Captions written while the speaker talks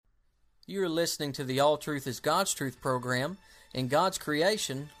You are listening to the All Truth is God's Truth program. In God's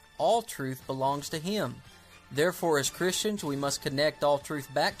creation, all truth belongs to Him. Therefore, as Christians, we must connect all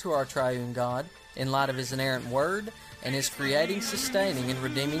truth back to our triune God in light of His inerrant Word and His creating, sustaining, and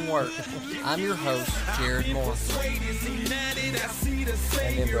redeeming work. I'm your host, Jared Moore.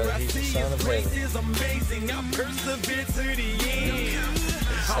 Amen, brother. He's the Son of heaven.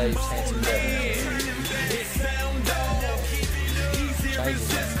 Saves handsome devil.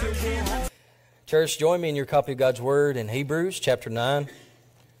 Church, join me in your copy of God's Word in Hebrews chapter 9.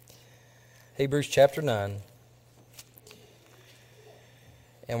 Hebrews chapter 9.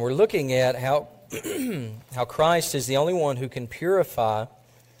 And we're looking at how Christ is the only one who can purify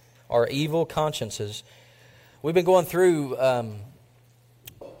our evil consciences. We've been going through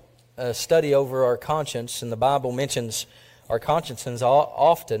a study over our conscience, and the Bible mentions our consciences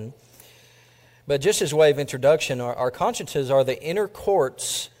often. But just as a way of introduction, our consciences are the inner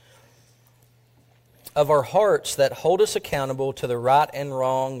courts of our hearts that hold us accountable to the right and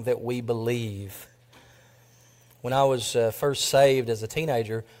wrong that we believe. When I was first saved as a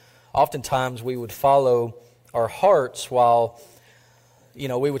teenager, oftentimes we would follow our hearts while,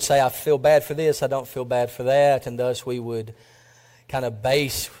 we would say, I feel bad for this, I don't feel bad for that, and thus we would kind of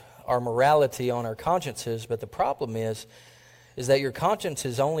base our morality on our consciences. But the problem is that your conscience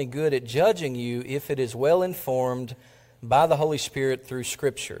is only good at judging you if it is well informed by the Holy Spirit through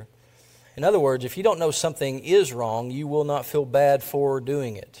Scripture. In other words, if you don't know something is wrong, you will not feel bad for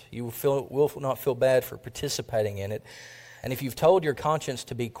doing it. You will not feel bad for participating in it. And if you've told your conscience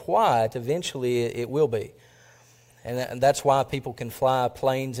to be quiet, eventually it will be. And that's why people can fly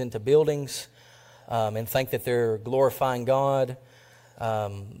planes into buildings and think that they're glorifying God.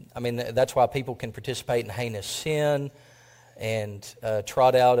 That's why people can participate in heinous sin and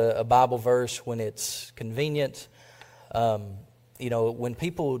trot out a Bible verse when it's convenient. When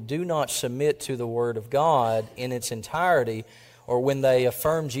people do not submit to the Word of God in its entirety, or when they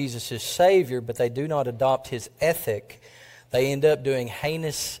affirm Jesus as Savior, but they do not adopt His ethic, they end up doing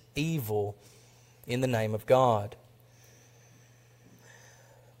heinous evil in the name of God.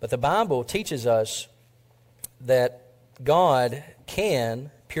 But the Bible teaches us that God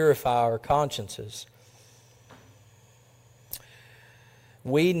can purify our consciences.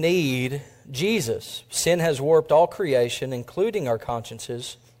 We need Jesus. Sin has warped all creation, including our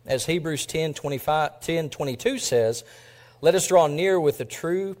consciences. As Hebrews 10:22 says, let us draw near with a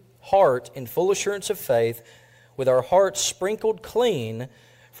true heart in full assurance of faith, with our hearts sprinkled clean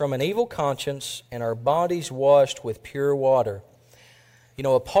from an evil conscience and our bodies washed with pure water.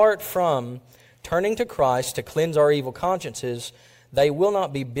 Apart from turning to Christ to cleanse our evil consciences, they will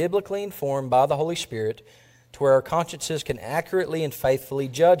not be biblically informed by the Holy Spirit to where our consciences can accurately and faithfully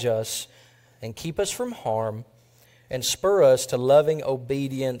judge us and keep us from harm and spur us to loving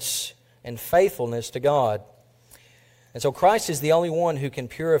obedience and faithfulness to God. And so Christ is the only one who can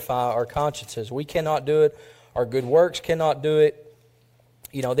purify our consciences. We cannot do it. Our good works cannot do it.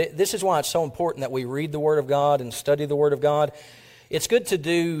 This is why it's so important that we read the Word of God and study the Word of God. It's good to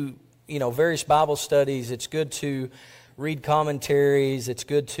do, various Bible studies. It's good to read commentaries. It's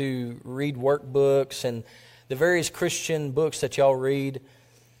good to read workbooks, and the various Christian books that y'all read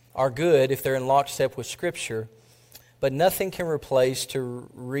are good if they're in lockstep with Scripture, but nothing can replace to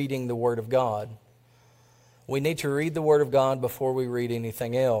reading the Word of God. We need to read the Word of God before we read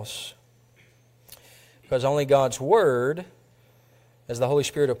anything else, because only God's Word, as the Holy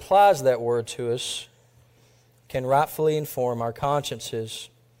Spirit applies that Word to us, can rightfully inform our consciences.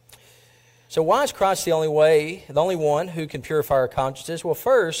 So why is Christ the only one who can purify our consciences? Well,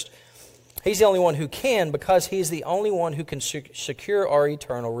 first, He's the only one who can, because He is the only one who can secure our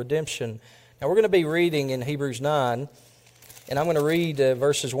eternal redemption. Now we're going to be reading in Hebrews 9, and I'm going to read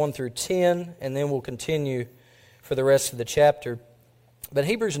verses 1 through 10, and then we'll continue for the rest of the chapter. But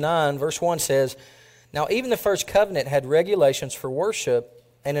Hebrews 9, verse 1 says, now even the first covenant had regulations for worship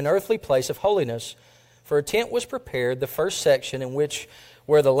and an earthly place of holiness. For a tent was prepared, the first section, in which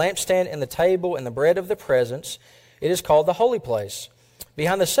were the lampstand and the table and the bread of the presence. It is called the holy place.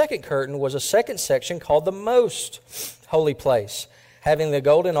 Behind the second curtain was a second section called the most holy place, having the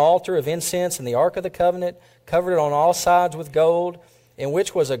golden altar of incense and the ark of the covenant, covered on all sides with gold, in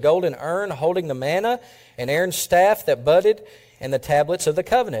which was a golden urn holding the manna, and Aaron's staff that budded, and the tablets of the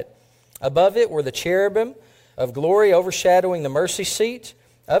covenant. Above it were the cherubim of glory overshadowing the mercy seat.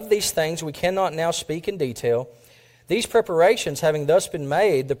 Of these things we cannot now speak in detail. These preparations having thus been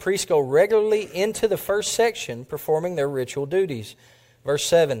made, the priests go regularly into the first section, performing their ritual duties. Verse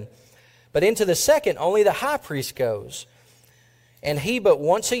 7, but into the second only the high priest goes, And he but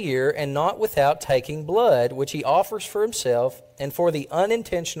once a year, and not without taking blood, which he offers for himself and for the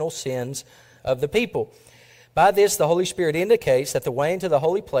unintentional sins of the people. By this the Holy Spirit indicates that the way into the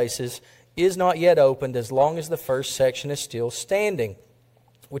holy places is not yet opened as long as the first section is still standing,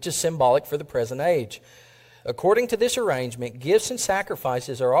 which is symbolic for the present age. According to this arrangement, gifts and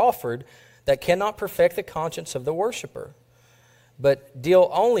sacrifices are offered that cannot perfect the conscience of the worshiper, but deal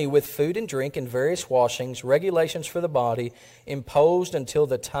only with food and drink and various washings, regulations for the body, imposed until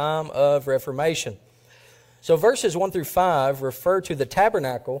the time of Reformation. So verses 1 through 5 refer to the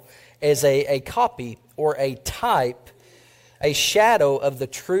tabernacle as a copy or a type, a shadow of the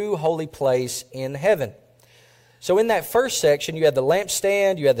true holy place in heaven. So in that first section, you had the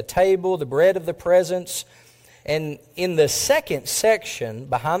lampstand, you had the table, the bread of the presence. And in the second section,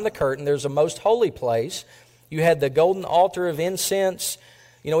 behind the curtain, there's a most holy place. You had the golden altar of incense.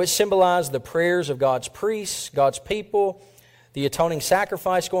 It symbolized the prayers of God's priests, God's people, the atoning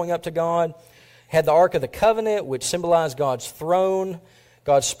sacrifice going up to God. Had the Ark of the Covenant, which symbolized God's throne,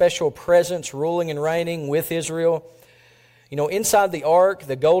 God's special presence ruling and reigning with Israel. Inside the ark,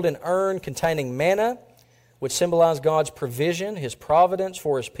 the golden urn containing manna, which symbolized God's provision, His providence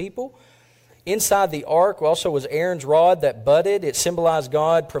for His people. Inside the ark also was Aaron's rod that budded. It symbolized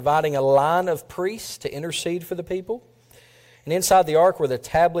God providing a line of priests to intercede for the people. And inside the ark were the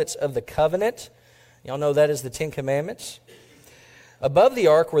tablets of the covenant. Y'all know that is the Ten Commandments. Above the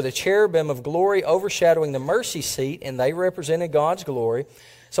ark were the cherubim of glory overshadowing the mercy seat, and they represented God's glory.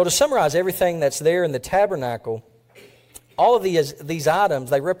 So to summarize everything that's there in the tabernacle, all of these items,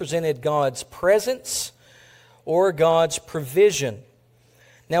 they represented God's presence or God's provision.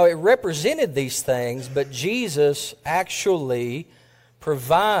 Now, it represented these things, but Jesus actually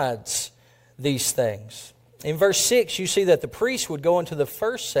provides these things. In verse 6, you see that the priests would go into the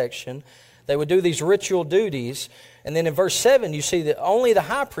first section. They would do these ritual duties. And then in verse 7, you see that only the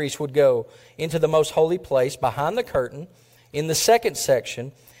high priest would go into the most holy place behind the curtain in the second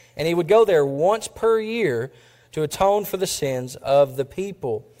section. And he would go there once per year to atone for the sins of the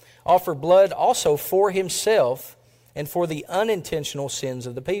people. Offer blood also for himself and for the unintentional sins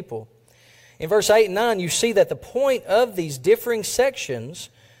of the people. In verse 8 and 9, you see that the point of these differing sections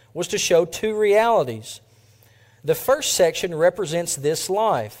was to show two realities. The first section represents this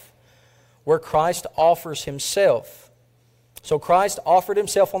life, where Christ offers Himself. So Christ offered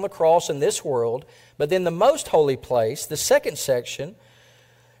Himself on the cross in this world, but then the most holy place, the second section,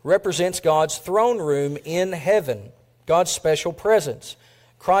 represents God's throne room in heaven, God's special presence.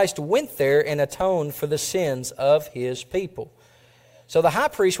 Christ went there and atoned for the sins of His people. So the high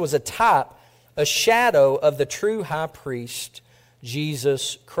priest was a type, a shadow of the true high priest,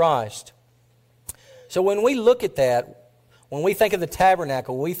 Jesus Christ. So when we look at that, when we think of the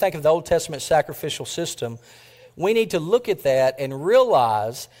tabernacle, when we think of the Old Testament sacrificial system, we need to look at that and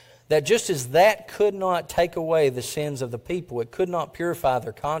realize that just as that could not take away the sins of the people, it could not purify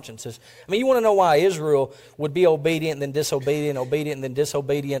their consciences. I mean, you want to know why Israel would be obedient and then disobedient and then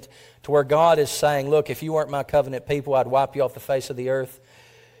disobedient, to where God is saying, look, if you weren't my covenant people, I'd wipe you off the face of the earth.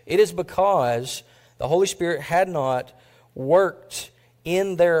 It is because the Holy Spirit had not worked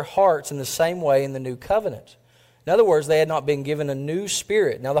in their hearts in the same way in the new covenant. In other words, they had not been given a new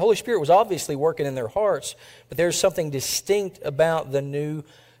spirit. Now, the Holy Spirit was obviously working in their hearts, but there's something distinct about the new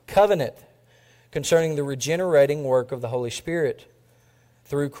covenant concerning the regenerating work of the Holy Spirit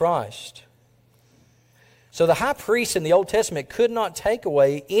through Christ. So the high priest in the Old Testament could not take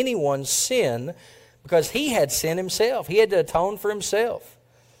away anyone's sin because he had sin himself. He had to atone for himself.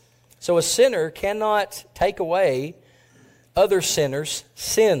 So a sinner cannot take away other sinners'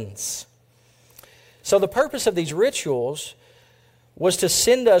 sins. So the purpose of these rituals was to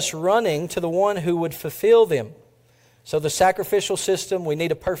send us running to the one who would fulfill them. So the sacrificial system, we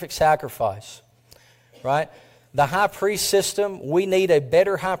need a perfect sacrifice, right? The high priest system, we need a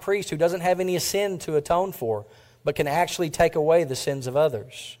better high priest who doesn't have any sin to atone for, but can actually take away the sins of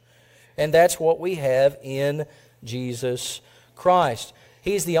others. And that's what we have in Jesus Christ.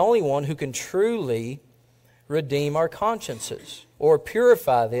 He's the only one who can truly redeem our consciences or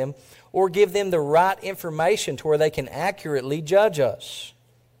purify them or give them the right information to where they can accurately judge us.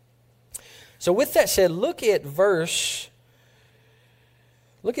 So with that said, look at verse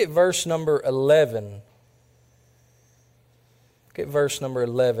number 11. Look at verse number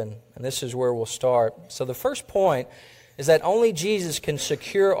 11, and this is where we'll start. So the first point is that only Jesus can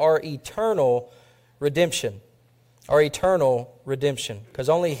secure our eternal redemption. Our eternal redemption, because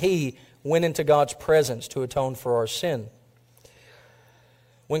only He went into God's presence to atone for our sin.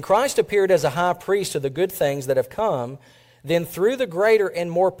 When Christ appeared as a high priest of the good things that have come, then through the greater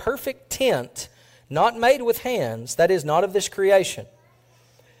and more perfect tent, not made with hands, that is, not of this creation.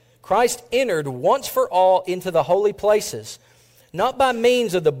 Christ entered once for all into the holy places, not by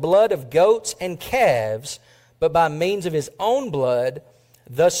means of the blood of goats and calves, but by means of His own blood,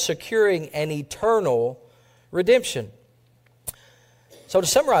 thus securing an eternal redemption. So to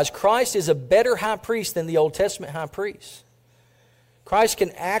summarize, Christ is a better high priest than the Old Testament high priest. Christ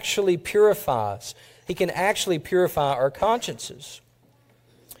can actually purify us. He can actually purify our consciences.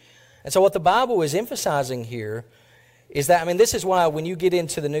 And so what the Bible is emphasizing here is that, this is why when you get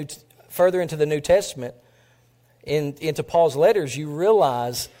into further into the New Testament, into Paul's letters, you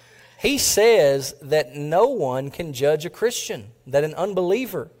realize he says that no one can judge a Christian, that an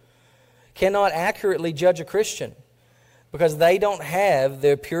unbeliever cannot accurately judge a Christian because they don't have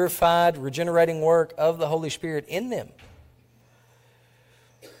the purified, regenerating work of the Holy Spirit in them.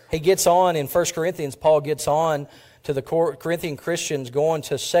 He gets on in 1 Corinthians, Paul gets on to the Corinthian Christians going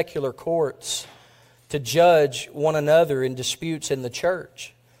to secular courts to judge one another in disputes in the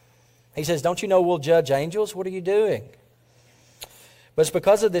church. He says, don't you know we'll judge angels? What are you doing? But it's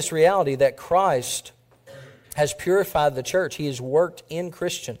because of this reality that Christ has purified the church. He has worked in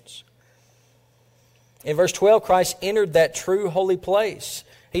Christians. In verse 12, Christ entered that true holy place.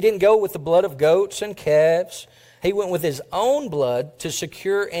 He didn't go with the blood of goats and calves. He went with His own blood to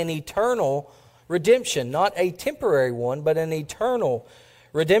secure an eternal redemption. Not a temporary one, but an eternal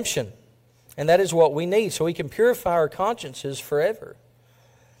redemption. And that is what we need, so we can purify our consciences forever.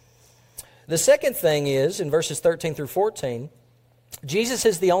 The second thing is, in verses 13 through 14, Jesus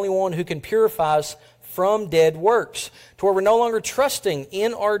is the only one who can purify us from dead works, to where we're no longer trusting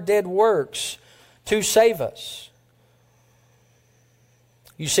in our dead works to save us.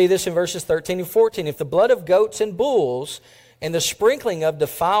 You see this in verses 13 and 14. If the blood of goats and bulls and the sprinkling of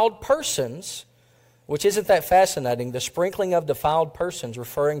defiled persons, which isn't that fascinating, the sprinkling of defiled persons,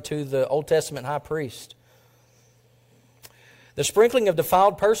 referring to the Old Testament high priest. The sprinkling of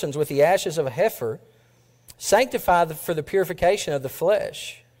defiled persons with the ashes of a heifer sanctify for the purification of the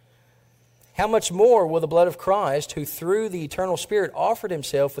flesh. How much more will the blood of Christ, who through the eternal Spirit offered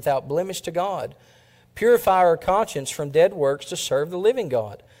Himself without blemish to God, purify our conscience from dead works to serve the living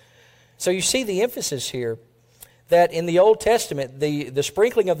God? So you see the emphasis here that in the Old Testament, the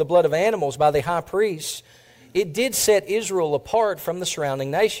sprinkling of the blood of animals by the high priests, it did set Israel apart from the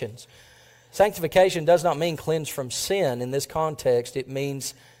surrounding nations. Sanctification does not mean cleanse from sin in this context. It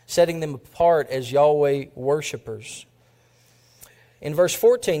means setting them apart as Yahweh worshipers. In verse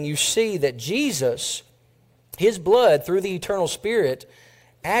 14, you see that Jesus, His blood through the eternal Spirit,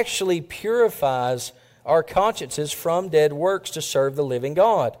 actually purifies our consciences from dead works to serve the living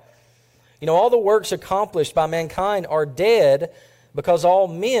God. You know, all the works accomplished by mankind are dead because all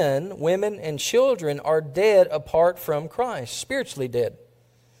men, women, and children are dead apart from Christ, spiritually dead.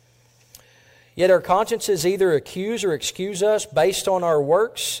 Yet our consciences either accuse or excuse us based on our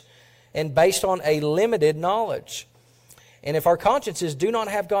works and based on a limited knowledge. And if our consciences do not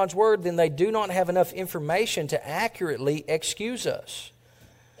have God's Word, then they do not have enough information to accurately excuse us.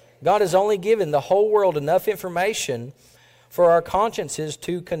 God has only given the whole world enough information for our consciences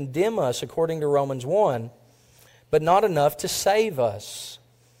to condemn us, according to Romans 1, but not enough to save us.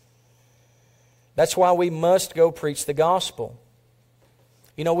 That's why we must go preach the gospel.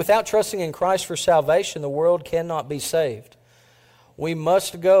 You know, without trusting in Christ for salvation, the world cannot be saved. We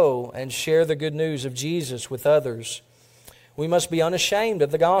must go and share the good news of Jesus with others. We must be unashamed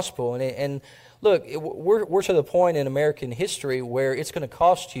of the gospel. And look, we're to the point in American history where it's going to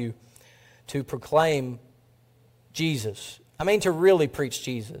cost you to proclaim Jesus. I mean to really preach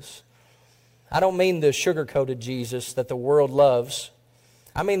Jesus. I don't mean the sugar-coated Jesus that the world loves.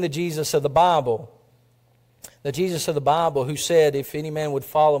 I mean the Jesus of the Bible. The Jesus of the Bible who said, if any man would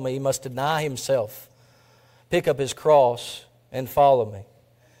follow me, he must deny himself, pick up his cross, and follow me.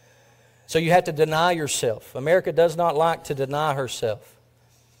 So you have to deny yourself. America does not like to deny herself.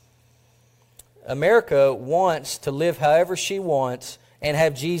 America wants to live however she wants and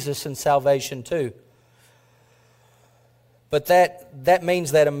have Jesus and salvation too. But that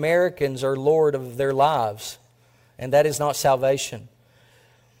means that Americans are Lord of their lives, and that is not salvation.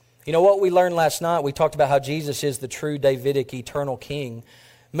 You know what we learned last night? We talked about how Jesus is the true Davidic eternal king,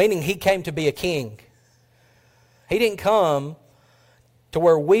 meaning He came to be a king. He didn't come to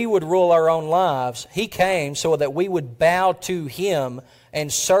where we would rule our own lives. He came so that we would bow to Him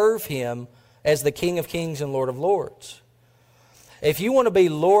and serve Him as the King of Kings and Lord of Lords. If you want to be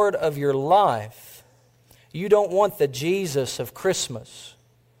Lord of your life, you don't want the Jesus of Christmas.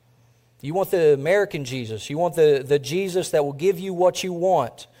 You want the American Jesus. You want the Jesus that will give you what you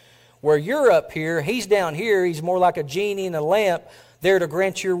want. Where you're up here, He's down here. He's more like a genie in a lamp there to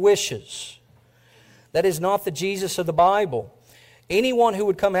grant your wishes. That is not the Jesus of the Bible. Anyone who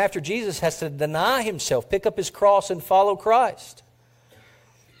would come after Jesus has to deny himself, pick up his cross, and follow Christ.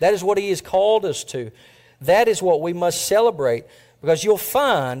 That is what He has called us to. That is what we must celebrate, because you'll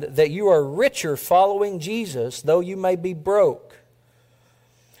find that you are richer following Jesus, though you may be broke.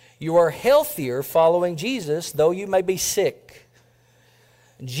 You are healthier following Jesus, though you may be sick.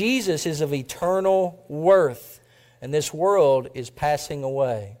 Jesus is of eternal worth, and this world is passing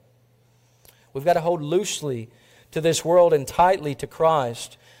away. We've got to hold loosely to this world and tightly to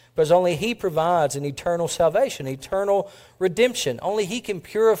Christ, because only He provides an eternal salvation, eternal redemption. Only He can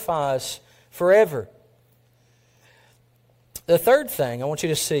purify us forever. The third thing I want you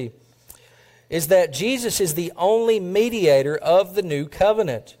to see is that Jesus is the only mediator of the new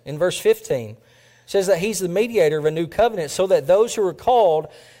covenant. In verse 15, it says that He's the mediator of a new covenant so that those who are called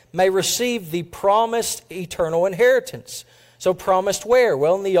may receive the promised eternal inheritance. So promised where?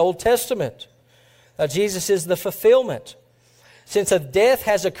 Well, in the Old Testament. Jesus is the fulfillment. Since a death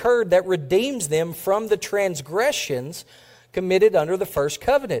has occurred that redeems them from the transgressions committed under the first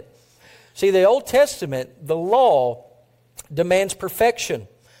covenant. See, the Old Testament, the law, demands perfection.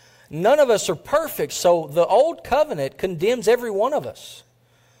 None of us are perfect, so the Old Covenant condemns every one of us.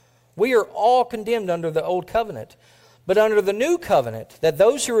 We are all condemned under the Old Covenant. But under the New Covenant, that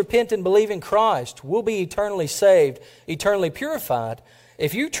those who repent and believe in Christ will be eternally saved, eternally purified.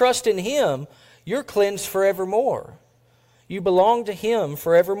 If you trust in Him, you're cleansed forevermore. You belong to Him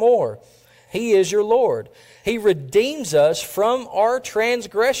forevermore. He is your Lord. He redeems us from our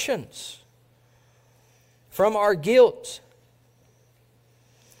transgressions, from our guilt.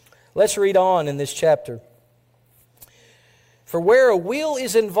 Let's read on in this chapter. For where a will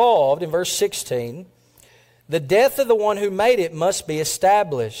is involved, in verse 16, the death of the one who made it must be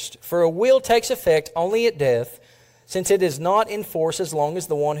established. For a will takes effect only at death, since it is not in force as long as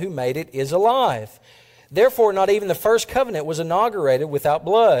the one who made it is alive. Therefore, not even the first covenant was inaugurated without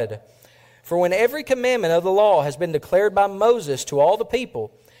blood. For when every commandment of the law has been declared by Moses to all the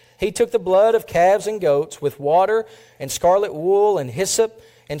people, he took the blood of calves and goats with water and scarlet wool and hyssop,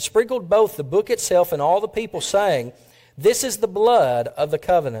 and sprinkled both the book itself and all the people, saying, This is the blood of the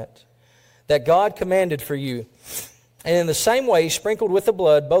covenant that God commanded for you. And in the same way he sprinkled with the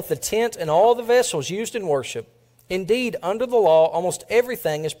blood both the tent and all the vessels used in worship. Indeed, under the law, almost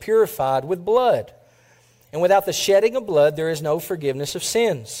everything is purified with blood. And without the shedding of blood, there is no forgiveness of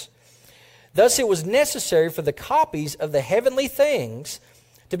sins. Thus it was necessary for the copies of the heavenly things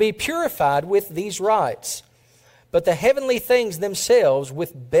to be purified with these rites, but the heavenly things themselves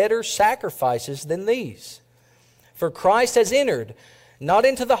with better sacrifices than these. For Christ has entered, not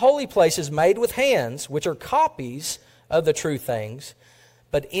into the holy places made with hands, which are copies of the true things,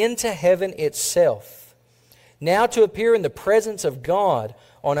 but into heaven itself, now to appear in the presence of God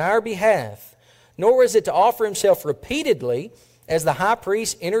on our behalf. Nor is it to offer Himself repeatedly, as the high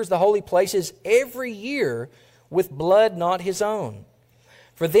priest enters the holy places every year with blood not his own.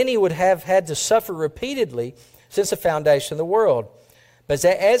 For then he would have had to suffer repeatedly since the foundation of the world. But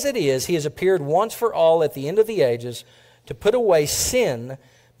as it is, He has appeared once for all at the end of the ages to put away sin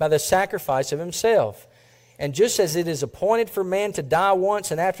by the sacrifice of Himself. And just as it is appointed for man to die once,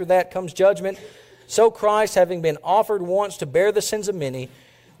 and after that comes judgment, so Christ, having been offered once to bear the sins of many,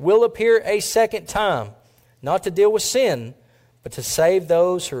 will appear a second time, not to deal with sin, but to save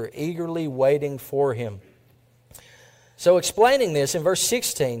those who are eagerly waiting for Him. So explaining this in verse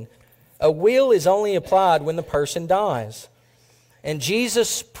 16, a will is only applied when the person dies. And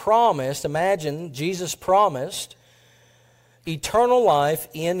Jesus promised, imagine, Jesus promised eternal life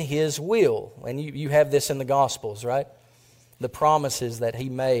in His will. And you have this in the Gospels, right? The promises that He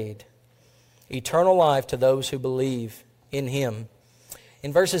made. Eternal life to those who believe in Him.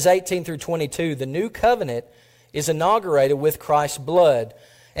 In verses 18 through 22, the new covenant is inaugurated with Christ's blood.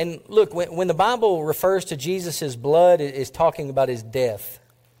 And look, when the Bible refers to Jesus' blood, it's talking about His death.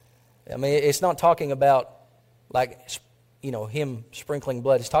 I mean, it's not talking about Him sprinkling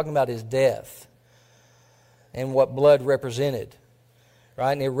blood. It's talking about His death and what blood represented,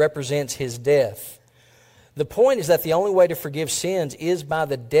 right? And it represents His death. The point is that the only way to forgive sins is by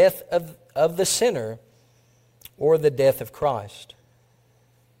the death of the sinner or the death of Christ,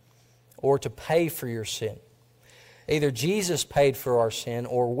 or to pay for your sin. Either Jesus paid for our sin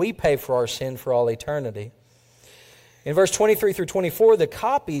or we pay for our sin for all eternity. In verse 23 through 24, the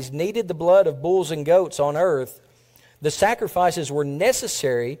copies needed the blood of bulls and goats on earth. The sacrifices were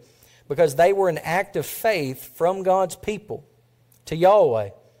necessary because they were an act of faith from God's people to Yahweh.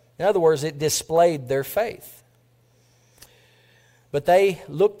 In other words, it displayed their faith. But they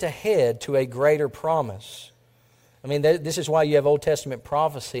looked ahead to a greater promise. I mean, this is why you have Old Testament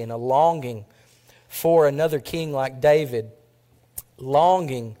prophecy and a longing for another king like David,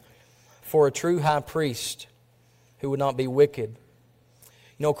 longing for a true high priest who would not be wicked.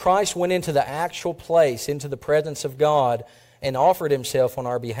 You know, Christ went into the actual place, into the presence of God, and offered Himself on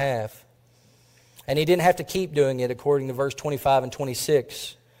our behalf. And He didn't have to keep doing it according to verse 25 and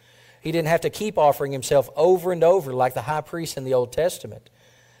 26. He didn't have to keep offering Himself over and over like the high priest in the Old Testament.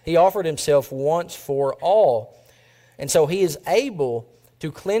 He offered Himself once for all. And so He is able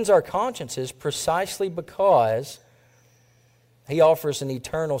to cleanse our consciences precisely because He offers an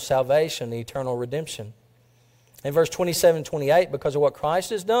eternal salvation, an eternal redemption. In verse 27 and 28, because of what Christ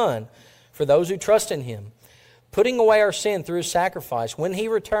has done for those who trust in Him, putting away our sin through His sacrifice, when He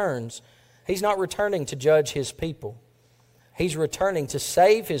returns, He's not returning to judge His people. He's returning to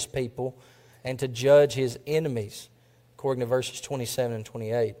save His people and to judge His enemies, according to verses 27 and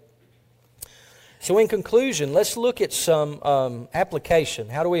 28. So in conclusion, let's look at some application.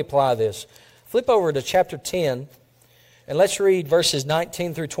 How do we apply this? Flip over to chapter 10, and let's read verses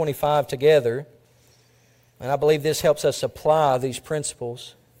 19 through 25 together. And I believe this helps us apply these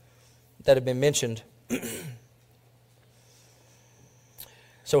principles that have been mentioned.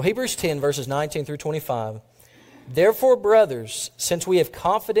 So Hebrews 10, verses 19 through 25. Therefore, brothers, since we have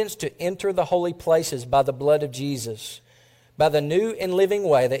confidence to enter the holy places by the blood of Jesus, by the new and living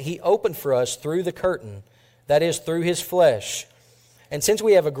way that He opened for us through the curtain, that is, through His flesh, and since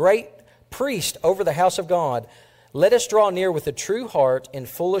we have a great priest over the house of God, let us draw near with a true heart in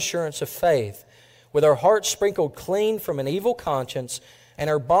full assurance of faith, with our hearts sprinkled clean from an evil conscience and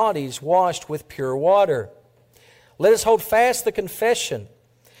our bodies washed with pure water. Let us hold fast the confession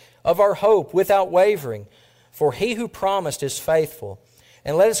of our hope without wavering, for He who promised is faithful.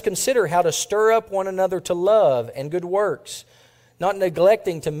 And let us consider how to stir up one another to love and good works, not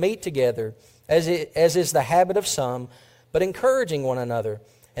neglecting to meet together, as is the habit of some, but encouraging one another,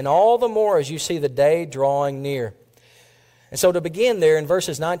 and all the more as you see the day drawing near. And so to begin there in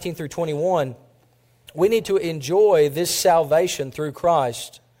verses 19 through 21, we need to enjoy this salvation through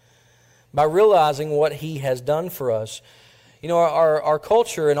Christ by realizing what He has done for us. You know, our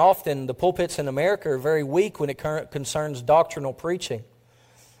culture and often the pulpits in America are very weak when it concerns doctrinal preaching.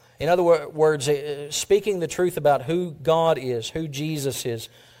 In other words, speaking the truth about who God is, who Jesus is,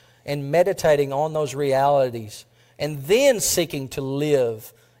 and meditating on those realities, and then seeking to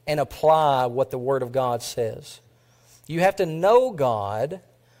live and apply what the Word of God says. You have to know God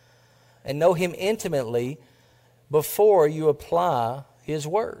and know Him intimately before you apply His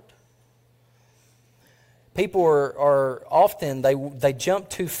Word. People are often, they jump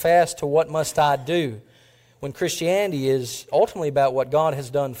too fast to what must I do, when Christianity is ultimately about what God has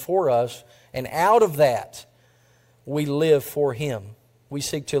done for us, and out of that, we live for Him. We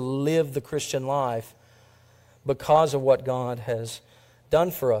seek to live the Christian life because of what God has done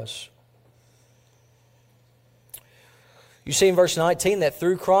for us. You see in verse 19 that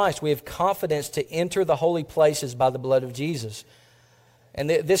through Christ we have confidence to enter the holy places by the blood of Jesus. And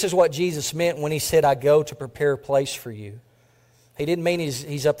this is what Jesus meant when He said, I go to prepare a place for you. He didn't mean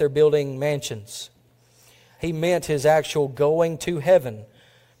He's up there building mansions. He meant His actual going to heaven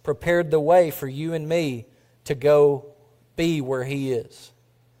prepared the way for you and me to go be where He is.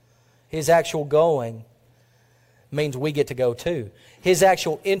 His actual going means we get to go too. His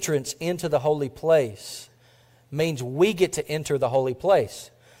actual entrance into the holy place means we get to enter the holy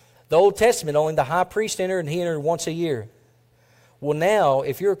place. The Old Testament, only the high priest entered, and he entered once a year. Well, now,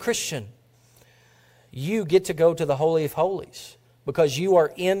 if you're a Christian, you get to go to the Holy of Holies because you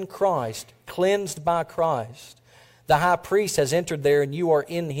are in Christ, cleansed by Christ. The high priest has entered there and you are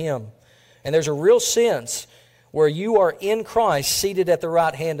in Him. And there's a real sense where you are in Christ, seated at the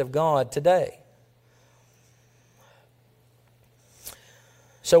right hand of God today.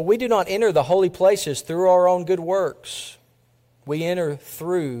 So we do not enter the holy places through our own good works. We enter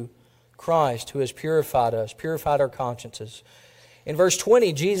through Christ, who has purified us, purified our consciences. In verse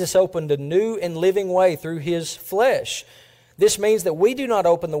 20, Jesus opened a new and living way through His flesh. This means that we do not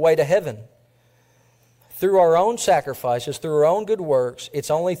open the way to heaven through our own sacrifices, through our own good works.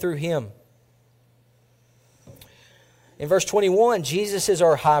 It's only through Him. In verse 21, Jesus is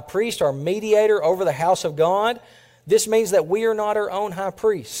our high priest, our mediator over the house of God. This means that we are not our own high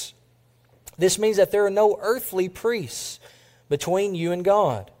priests. This means that there are no earthly priests between you and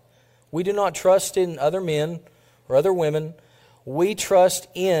God. We do not trust in other men or other women. We trust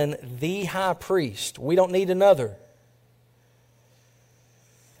in the high priest. We don't need another.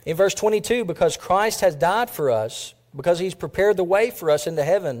 In verse 22, because Christ has died for us, because He's prepared the way for us into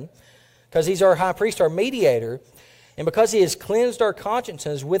heaven, because He's our high priest, our mediator, and because He has cleansed our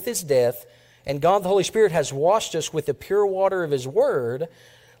consciences with His death, and God the Holy Spirit has washed us with the pure water of His Word,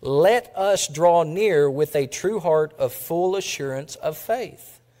 let us draw near with a true heart of full assurance of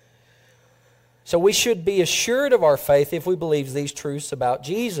faith. So we should be assured of our faith if we believe these truths about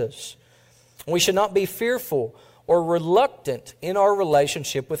Jesus. We should not be fearful or reluctant in our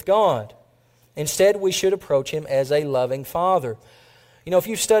relationship with God. Instead, we should approach Him as a loving Father. You know, if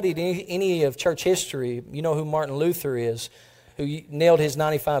you've studied any of church history, you know who Martin Luther is, who nailed his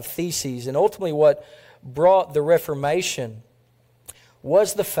 95 Theses. And ultimately what brought the Reformation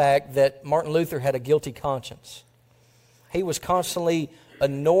was the fact that Martin Luther had a guilty conscience. He was constantly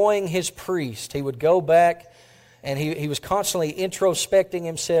annoying his priest. He would go back and he was constantly introspecting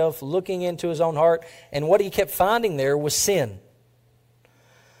himself, looking into his own heart, and what he kept finding there was sin.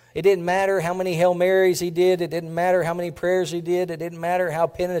 It didn't matter how many Hail Marys he did. It didn't matter how many prayers he did. It didn't matter how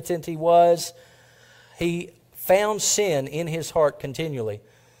penitent he was. He found sin in his heart continually.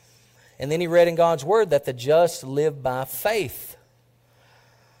 And then he read in God's Word that the just live by faith.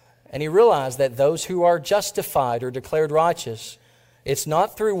 And he realized that those who are justified or declared righteous, it's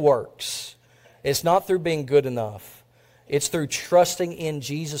not through works. It's not through being good enough. It's through trusting in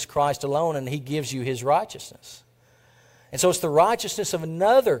Jesus Christ alone, and He gives you His righteousness. And so it's the righteousness of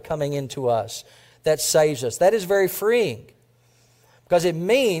another coming into us that saves us. That is very freeing, because it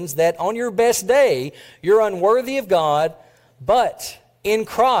means that on your best day, you're unworthy of God, but in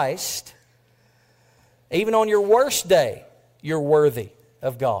Christ, even on your worst day, you're worthy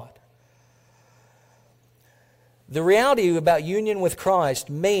of God. The reality about union with Christ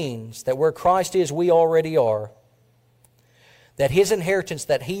means that where Christ is, we already are. That His inheritance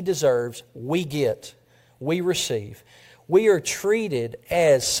that He deserves, we get, we receive. We are treated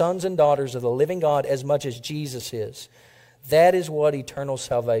as sons and daughters of the living God as much as Jesus is. That is what eternal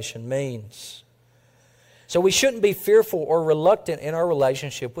salvation means. So we shouldn't be fearful or reluctant in our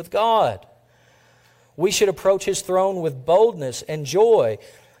relationship with God. We should approach His throne with boldness and joy.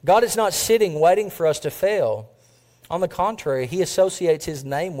 God is not sitting waiting for us to fail. On the contrary, He associates His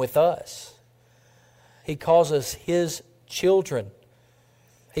name with us. He calls us His children.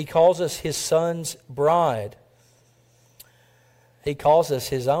 He calls us His Son's bride. He calls us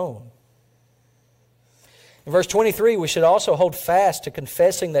His own. In verse 23, we should also hold fast to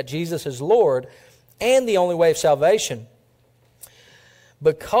confessing that Jesus is Lord and the only way of salvation,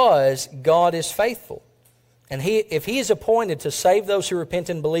 because God is faithful. And if He is appointed to save those who repent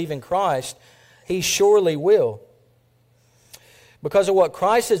and believe in Christ, He surely will. Because of what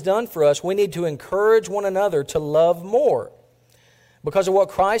Christ has done for us, we need to encourage one another to love more. Because of what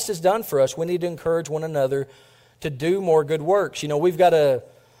Christ has done for us, we need to encourage one another to do more good works. You know, we've got a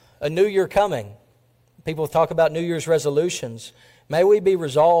new year coming. People talk about New Year's resolutions. May we be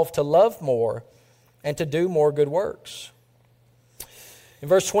resolved to love more and to do more good works. In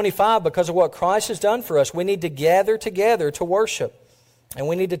verse 25, because of what Christ has done for us, we need to gather together to worship. And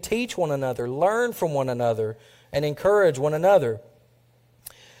we need to teach one another, learn from one another, and encourage one another.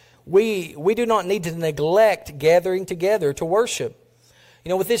 We do not need to neglect gathering together to worship. You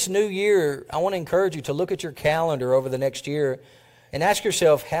know, with this new year, I want to encourage you to look at your calendar over the next year and ask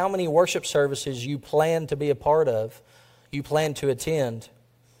yourself how many worship services you plan to be a part of, you plan to attend.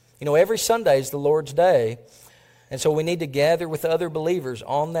 You know, every Sunday is the Lord's Day, and so we need to gather with other believers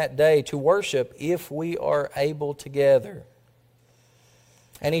on that day to worship if we are able to gather.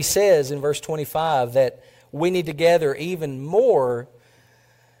 And He says in verse 25 that we need to gather even more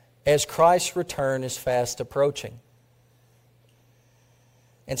as Christ's return is fast approaching.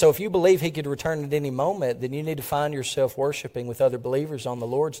 And so if you believe He could return at any moment, then you need to find yourself worshiping with other believers on the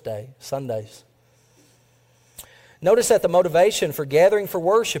Lord's Day, Sundays. Notice that the motivation for gathering for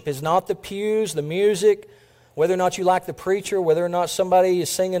worship is not the pews, the music, whether or not you like the preacher, whether or not somebody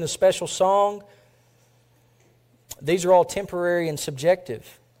is singing a special song. These are all temporary and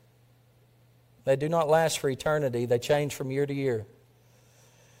subjective. They do not last for eternity. They change from year to year.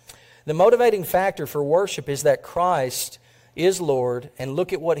 The motivating factor for worship is that Christ is Lord, and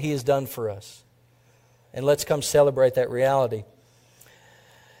look at what He has done for us. And let's come celebrate that reality.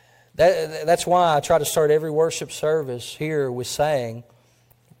 That's why I try to start every worship service here with saying,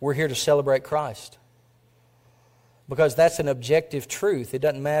 we're here to celebrate Christ. Because that's an objective truth. It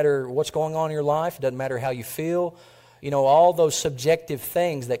doesn't matter what's going on in your life. It doesn't matter how you feel. You know, all those subjective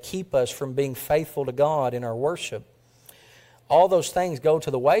things that keep us from being faithful to God in our worship. All those things go to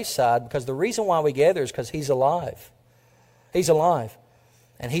the wayside, because the reason why we gather is because He's alive. He's alive.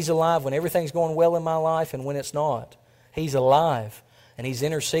 And He's alive when everything's going well in my life and when it's not. He's alive, and He's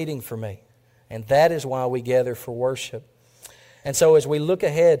interceding for me. And that is why we gather for worship. And so as we look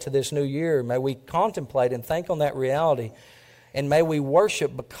ahead to this new year, may we contemplate and think on that reality, and may we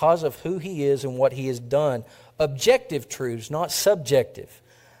worship because of who He is and what He has done. Objective truths, not subjective.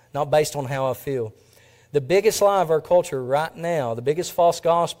 not based on how I feel. The biggest lie of our culture right now, the biggest false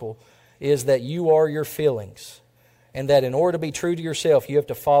gospel, is that you are your feelings, and that in order to be true to yourself, you have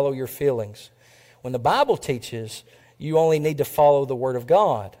to follow your feelings. When the Bible teaches, you only need to follow the Word of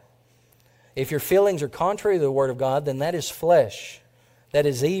God. If your feelings are contrary to the Word of God, then that is flesh. That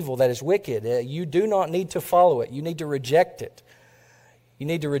is evil. That is wicked. You do not need to follow it. You need to reject it. You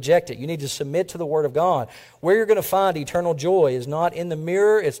need to reject it. You need to submit to the Word of God. Where you're going to find eternal joy is not in the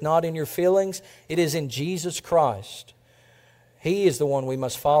mirror. It's not in your feelings. It is in Jesus Christ. He is the one we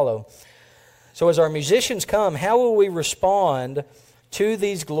must follow. So as our musicians come, how will we respond to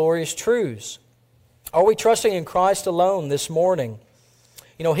these glorious truths? Are we trusting in Christ alone this morning?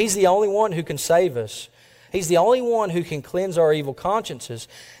 You know, He's the only one who can save us. He's the only one who can cleanse our evil consciences.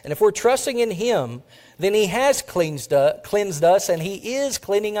 And if we're trusting in Him, then He has cleansed us and He is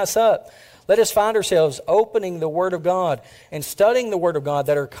cleaning us up. Let us find ourselves opening the Word of God and studying the Word of God,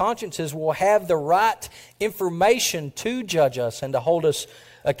 that our consciences will have the right information to judge us and to hold us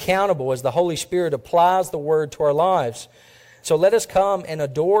accountable as the Holy Spirit applies the Word to our lives. So let us come and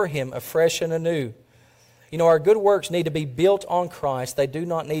adore Him afresh and anew. You know, our good works need to be built on Christ. They do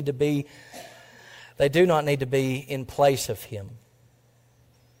not need to be in place of Him.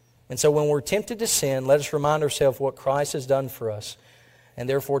 And so when we're tempted to sin, let us remind ourselves what Christ has done for us, and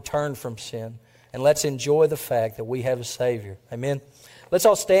therefore turn from sin. And let's enjoy the fact that we have a Savior. Amen. Let's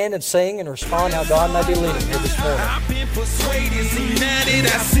all stand and sing and respond how God may be leading here this morning. I've been persuaded, united,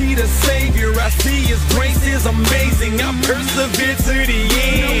 I see the Savior. I see His grace is amazing. I persevere to the